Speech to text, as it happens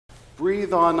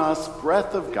Breathe on us,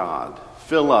 breath of God.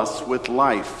 Fill us with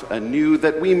life anew,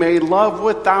 that we may love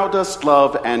what thou dost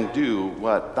love and do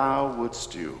what thou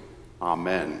wouldst do.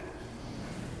 Amen.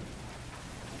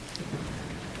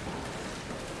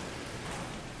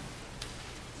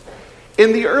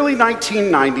 In the early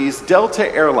 1990s, Delta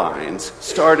Airlines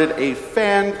started a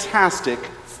fantastic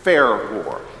fare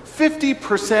war.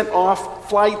 50%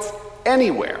 off flights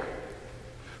anywhere.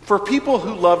 For people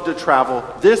who love to travel,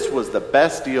 this was the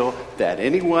best deal that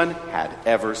anyone had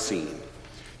ever seen.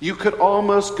 You could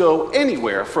almost go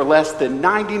anywhere for less than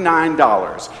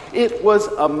 $99. It was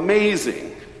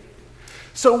amazing.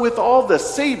 So with all the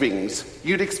savings,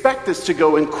 you'd expect this to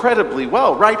go incredibly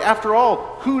well, right? After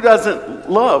all, who doesn't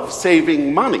love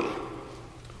saving money?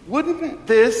 Wouldn't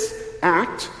this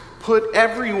act put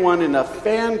everyone in a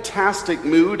fantastic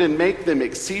mood and make them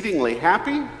exceedingly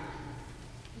happy?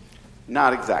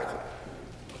 Not exactly.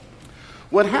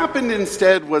 What happened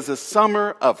instead was a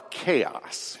summer of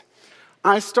chaos.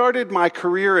 I started my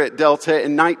career at Delta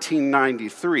in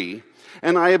 1993,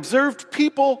 and I observed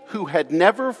people who had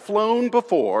never flown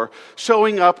before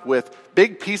showing up with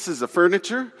big pieces of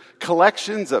furniture,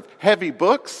 collections of heavy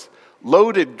books,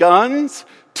 loaded guns,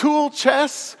 tool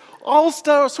chests, all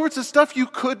sorts of stuff you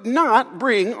could not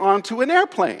bring onto an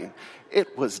airplane.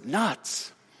 It was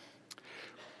nuts.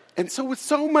 And so with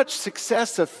so much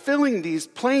success of filling these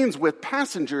planes with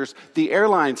passengers, the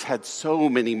airlines had so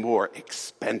many more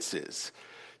expenses.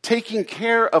 Taking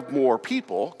care of more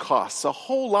people costs a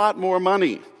whole lot more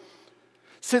money.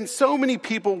 Since so many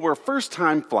people were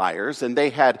first-time flyers and they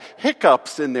had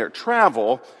hiccups in their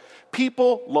travel,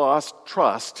 people lost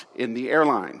trust in the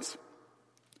airlines.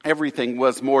 Everything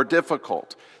was more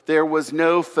difficult. There was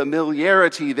no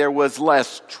familiarity. There was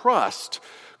less trust.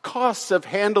 Costs of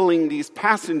handling these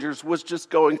passengers was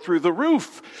just going through the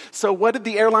roof. So what did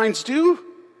the airlines do?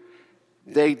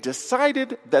 They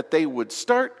decided that they would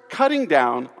start cutting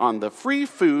down on the free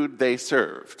food they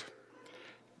served.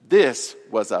 This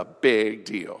was a big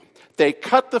deal. They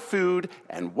cut the food,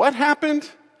 and what happened?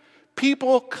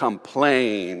 People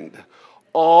complained.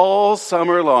 All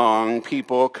summer long,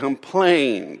 people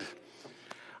complained.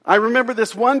 I remember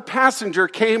this one passenger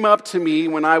came up to me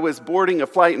when I was boarding a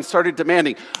flight and started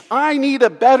demanding, "I need a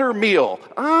better meal.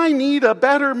 I need a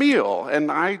better meal."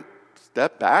 And I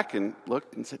stepped back and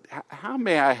looked and said, "How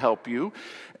may I help you?"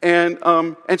 And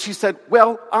she said,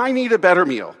 "Well, I need a better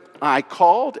meal. I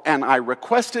called and I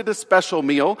requested a special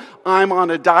meal. I'm on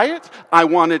a diet. I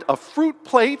wanted a fruit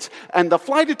plate, and the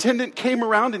flight attendant came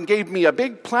around and gave me a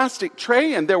big plastic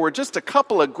tray, and there were just a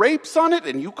couple of grapes on it,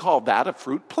 and you call that a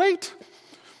fruit plate?"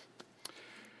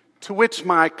 To which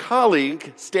my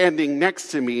colleague standing next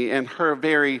to me in her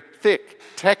very thick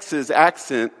Texas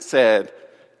accent said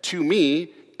to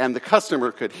me, and the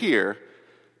customer could hear,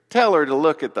 "Tell her to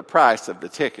look at the price of the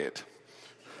ticket."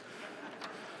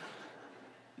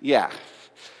 Yeah,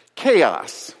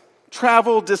 chaos,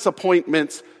 travel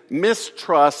disappointments,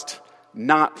 mistrust,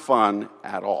 not fun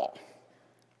at all.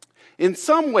 In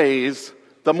some ways,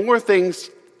 the more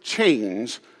things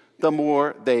change, the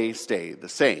more they stay the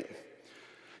same.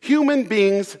 Human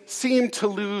beings seem to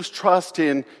lose trust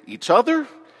in each other,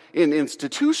 in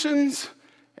institutions,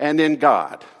 and in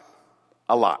God.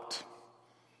 A lot.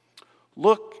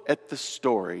 Look at the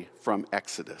story from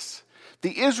Exodus.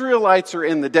 The Israelites are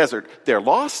in the desert. They're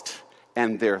lost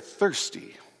and they're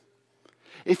thirsty.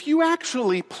 If you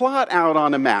actually plot out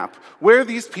on a map where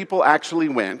these people actually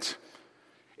went,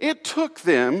 it took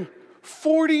them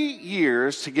 40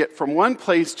 years to get from one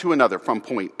place to another, from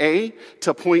point A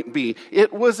to point B.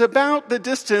 It was about the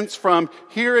distance from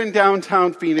here in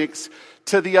downtown Phoenix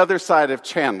to the other side of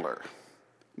Chandler,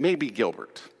 maybe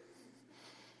Gilbert.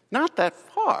 Not that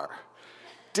far.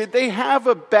 Did they have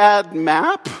a bad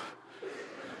map?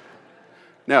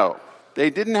 No,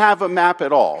 they didn't have a map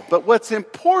at all. But what's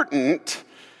important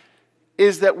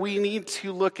is that we need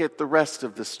to look at the rest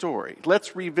of the story.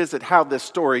 Let's revisit how this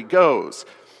story goes.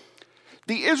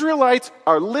 The Israelites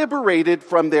are liberated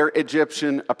from their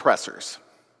Egyptian oppressors.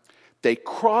 They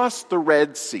cross the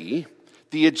Red Sea.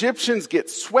 The Egyptians get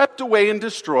swept away and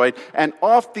destroyed, and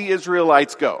off the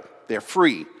Israelites go. They're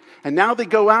free. And now they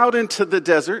go out into the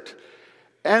desert,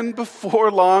 and before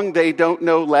long they don't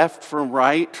know left from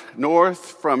right,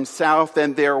 north from south,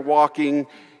 and they're walking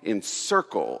in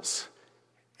circles.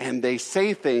 And they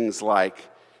say things like,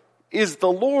 "Is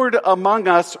the Lord among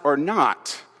us or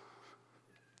not?"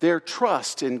 Their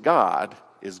trust in God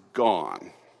is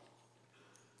gone.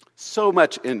 So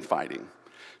much infighting,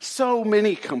 so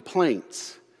many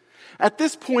complaints. At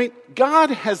this point, God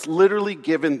has literally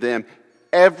given them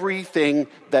everything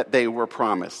that they were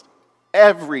promised.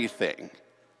 Everything.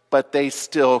 but they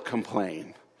still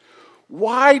complain.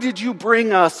 Why did you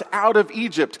bring us out of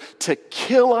Egypt to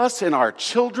kill us and our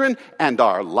children and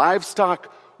our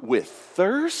livestock with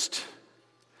thirst?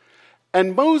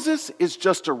 And Moses is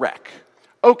just a wreck.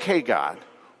 Okay, God,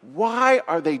 why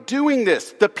are they doing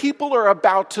this? The people are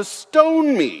about to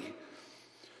stone me.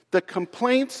 The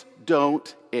complaints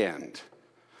don't end.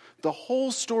 The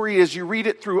whole story, as you read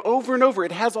it through over and over,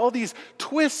 it has all these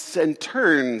twists and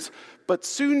turns, but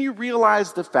soon you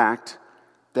realize the fact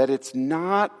that it's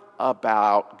not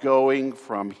about going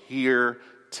from here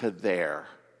to there.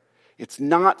 It's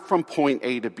not from point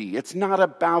A to B. It's not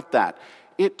about that.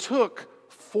 It took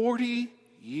 40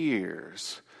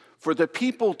 years for the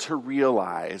people to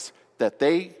realize that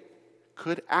they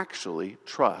could actually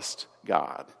trust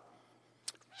God.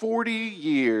 40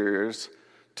 years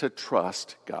to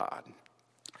trust God.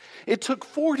 It took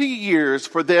 40 years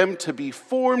for them to be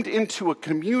formed into a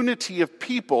community of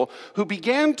people who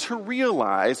began to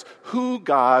realize who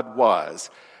God was.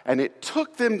 And it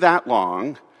took them that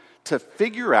long to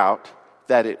figure out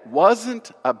that it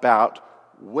wasn't about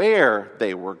where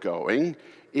they were going,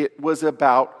 it was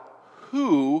about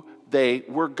who they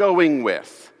were going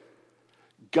with.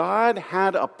 God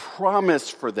had a promise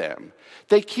for them.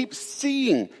 They keep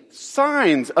seeing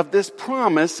signs of this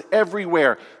promise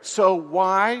everywhere. So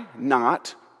why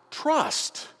not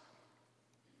trust?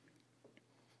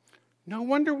 No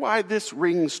wonder why this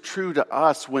rings true to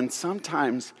us when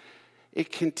sometimes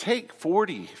it can take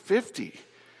 40, 50,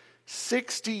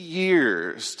 60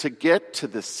 years to get to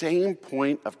the same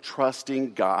point of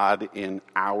trusting God in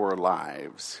our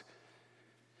lives.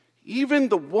 Even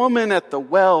the woman at the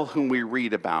well whom we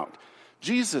read about,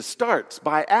 Jesus starts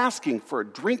by asking for a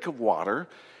drink of water,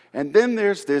 and then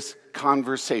there's this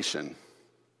conversation.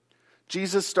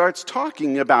 Jesus starts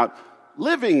talking about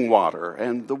living water,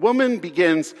 and the woman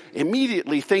begins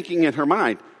immediately thinking in her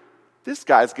mind, this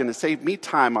guy's going to save me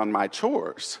time on my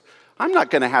chores. I'm not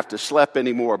going to have to schlep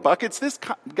any more buckets. This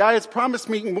guy has promised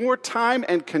me more time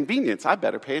and convenience. I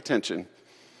better pay attention.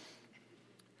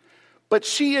 But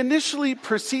she initially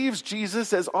perceives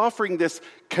Jesus as offering this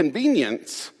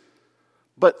convenience,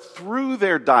 but through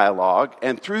their dialogue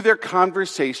and through their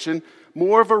conversation,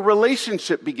 more of a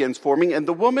relationship begins forming, and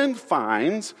the woman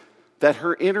finds that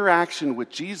her interaction with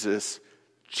Jesus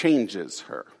changes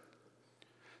her.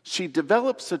 She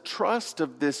develops a trust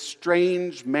of this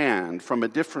strange man from a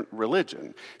different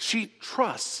religion. She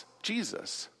trusts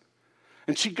Jesus.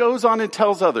 And she goes on and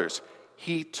tells others,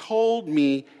 he told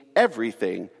me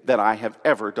everything that I have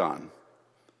ever done.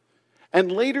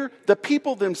 And later, the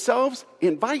people themselves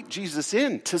invite Jesus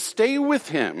in to stay with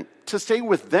him, to stay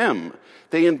with them.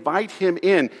 They invite him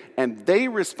in, and they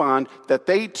respond that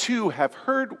they too have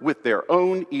heard with their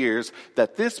own ears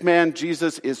that this man,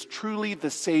 Jesus, is truly the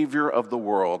Savior of the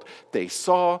world. They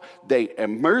saw, they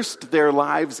immersed their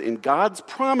lives in God's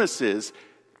promises.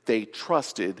 They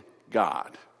trusted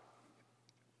God.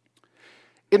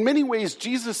 In many ways,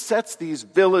 Jesus sets these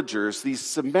villagers, these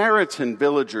Samaritan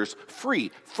villagers,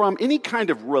 free from any kind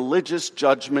of religious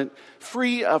judgment,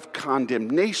 free of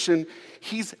condemnation.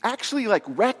 He's actually like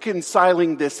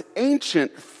reconciling this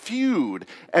ancient feud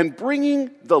and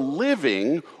bringing the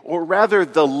living, or rather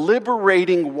the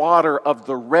liberating water of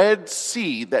the Red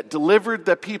Sea that delivered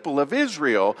the people of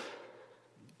Israel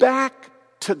back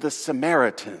to the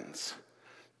Samaritans,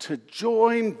 to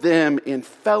join them in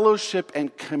fellowship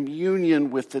and communion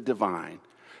with the divine.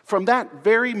 From that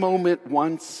very moment,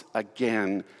 once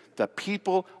again, the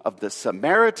people of the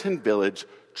Samaritan village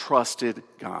trusted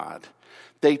God.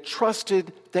 They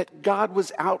trusted that God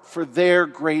was out for their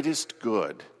greatest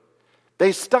good.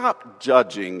 They stopped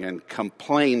judging and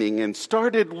complaining and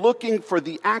started looking for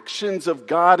the actions of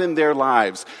God in their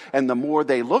lives. And the more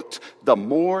they looked, the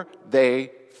more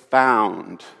they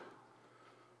found.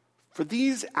 For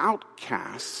these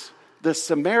outcasts, the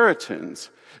Samaritans,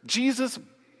 Jesus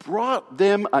brought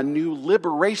them a new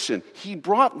liberation. He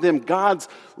brought them God's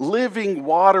living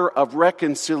water of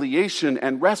reconciliation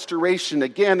and restoration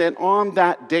again. And on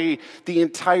that day, the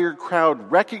entire crowd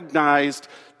recognized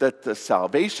that the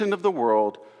salvation of the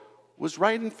world was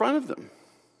right in front of them.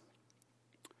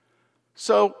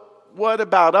 So, what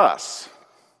about us?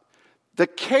 The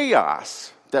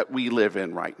chaos that we live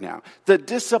in right now, the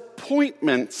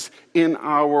disappointments in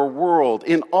our world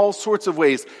in all sorts of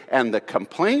ways, and the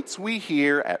complaints we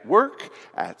hear at work,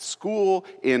 at school,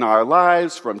 in our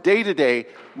lives from day to day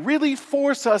really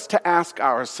force us to ask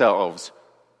ourselves,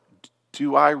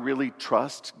 do I really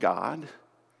trust God?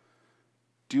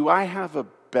 Do I have a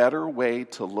better way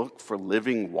to look for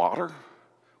living water?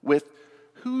 With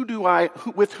whom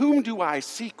do I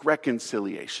seek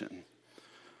reconciliation?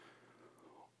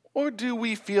 Or do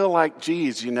we feel like,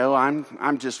 geez,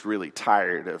 I'm just really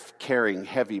tired of carrying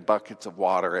heavy buckets of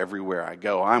water everywhere I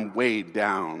go. I'm weighed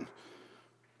down.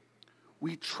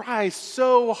 We try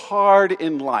so hard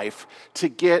in life to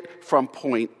get from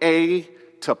point A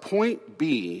to point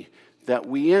B that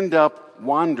we end up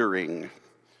wandering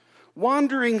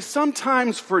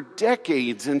sometimes for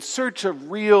decades in search of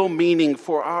real meaning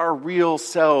for our real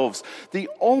selves, the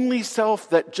only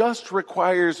self that just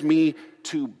requires me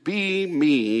to be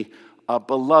me, a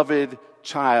beloved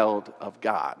child of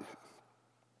God.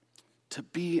 To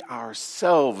be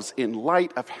ourselves in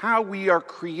light of how we are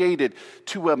created,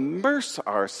 to immerse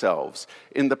ourselves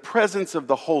in the presence of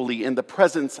the holy, in the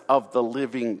presence of the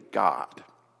living God.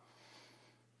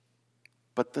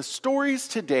 But the stories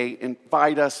today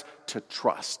invite us to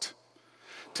trust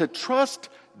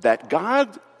that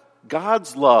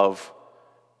God's love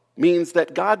means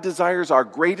that God desires our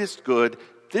greatest good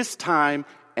this time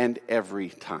and every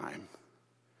time.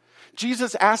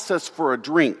 Jesus asks us for a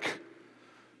drink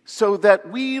so that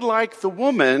we, like the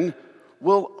woman,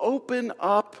 will open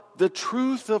up the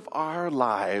truth of our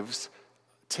lives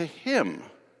to Him.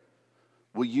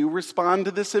 Will you respond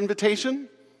to this invitation?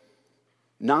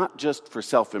 Not just for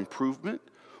self-improvement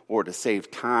or to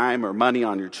save time or money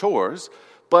on your chores,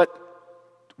 but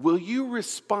will you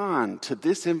respond to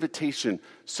this invitation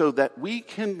so that we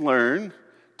can learn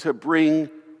to bring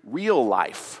real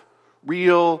life,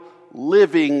 real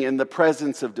living in the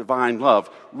presence of divine love,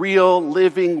 real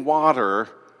living water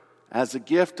as a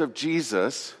gift of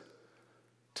Jesus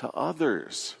to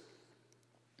others?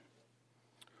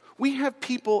 We have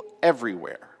people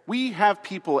everywhere. We have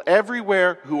people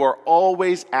everywhere who are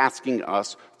always asking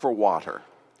us for water,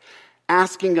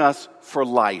 asking us for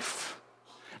life,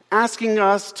 asking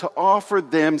us to offer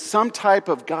them some type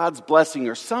of God's blessing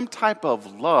or some type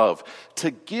of love,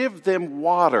 to give them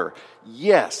water,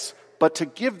 yes, but to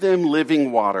give them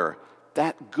living water,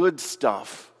 that good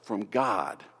stuff from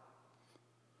God.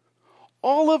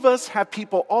 All of us have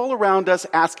people all around us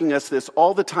asking us this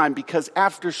all the time because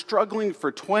after struggling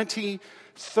for 20,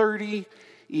 30,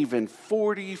 even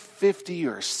 40, 50,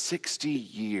 or 60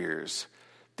 years,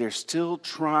 they're still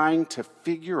trying to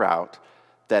figure out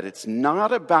that it's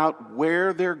not about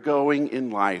where they're going in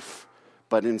life,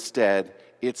 but instead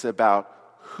it's about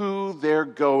who they're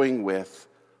going with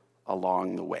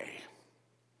along the way.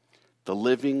 The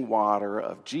living water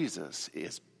of Jesus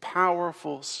is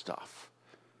powerful stuff.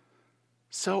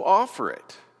 So offer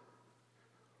it.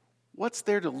 What's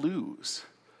there to lose?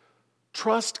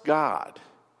 Trust God.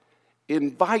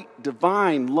 Invite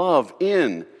divine love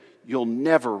in. You'll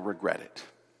never regret it.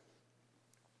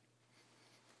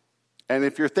 And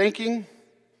if you're thinking,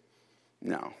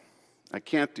 no, I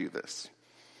can't do this.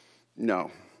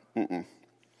 No.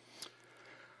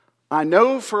 I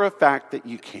know for a fact that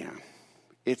you can.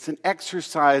 It's an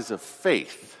exercise of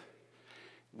faith.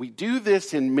 We do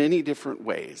this in many different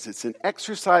ways. It's an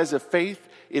exercise of faith.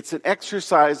 It's an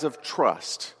exercise of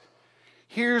trust.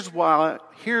 Here's why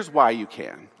you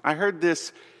can. I heard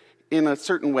this in a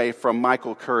certain way from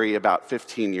Michael Curry about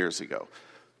 15 years ago.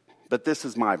 But this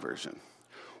is my version.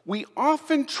 We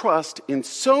often trust in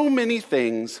so many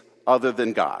things other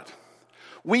than God.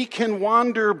 We can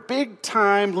wander big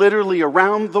time, literally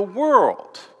around the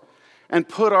world, and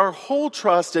put our whole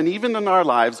trust, and even in our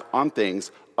lives, on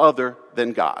things other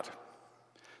than God.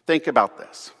 Think about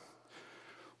this.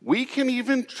 We can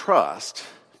even trust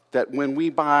that when we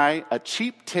buy a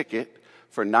cheap ticket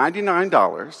for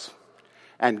 $99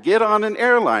 and get on an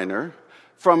airliner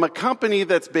from a company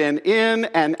that's been in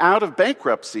and out of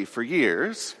bankruptcy for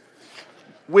years,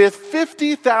 with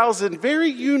 50,000 very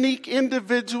unique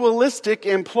individualistic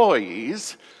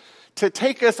employees, to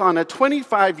take us on a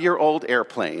 25-year-old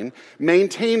airplane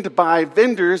maintained by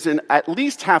vendors in at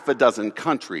least half a dozen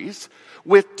countries,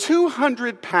 with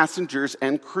 200 passengers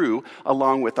and crew,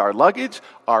 along with our luggage,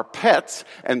 our pets,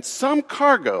 and some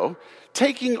cargo,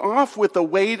 taking off with a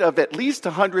weight of at least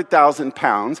 100,000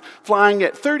 pounds, flying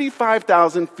at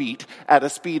 35,000 feet at a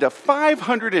speed of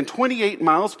 528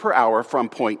 miles per hour from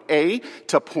point A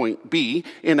to point B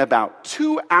in about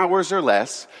 2 hours or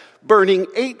less, burning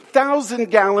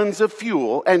 8,000 gallons of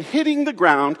fuel and hitting the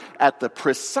ground at the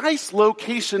precise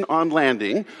location on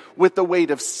landing with the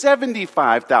weight of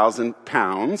 75,000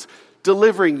 pounds,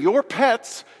 delivering your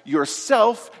pets,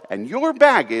 yourself, and your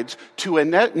baggage to a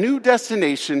new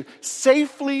destination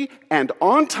safely and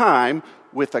on time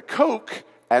with a Coke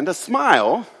and a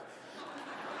smile.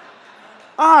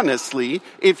 Honestly,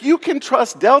 if you can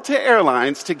trust Delta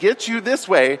Airlines to get you this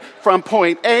way from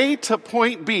point A to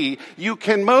point B, you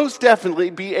can most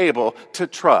definitely be able to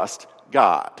trust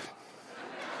God.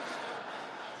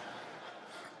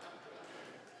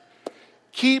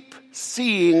 Keep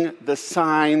seeing the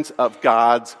signs of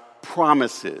God's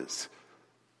promises.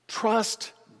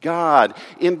 Trust God.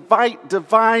 Invite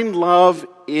divine love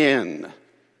in.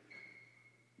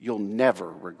 You'll never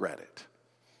regret it.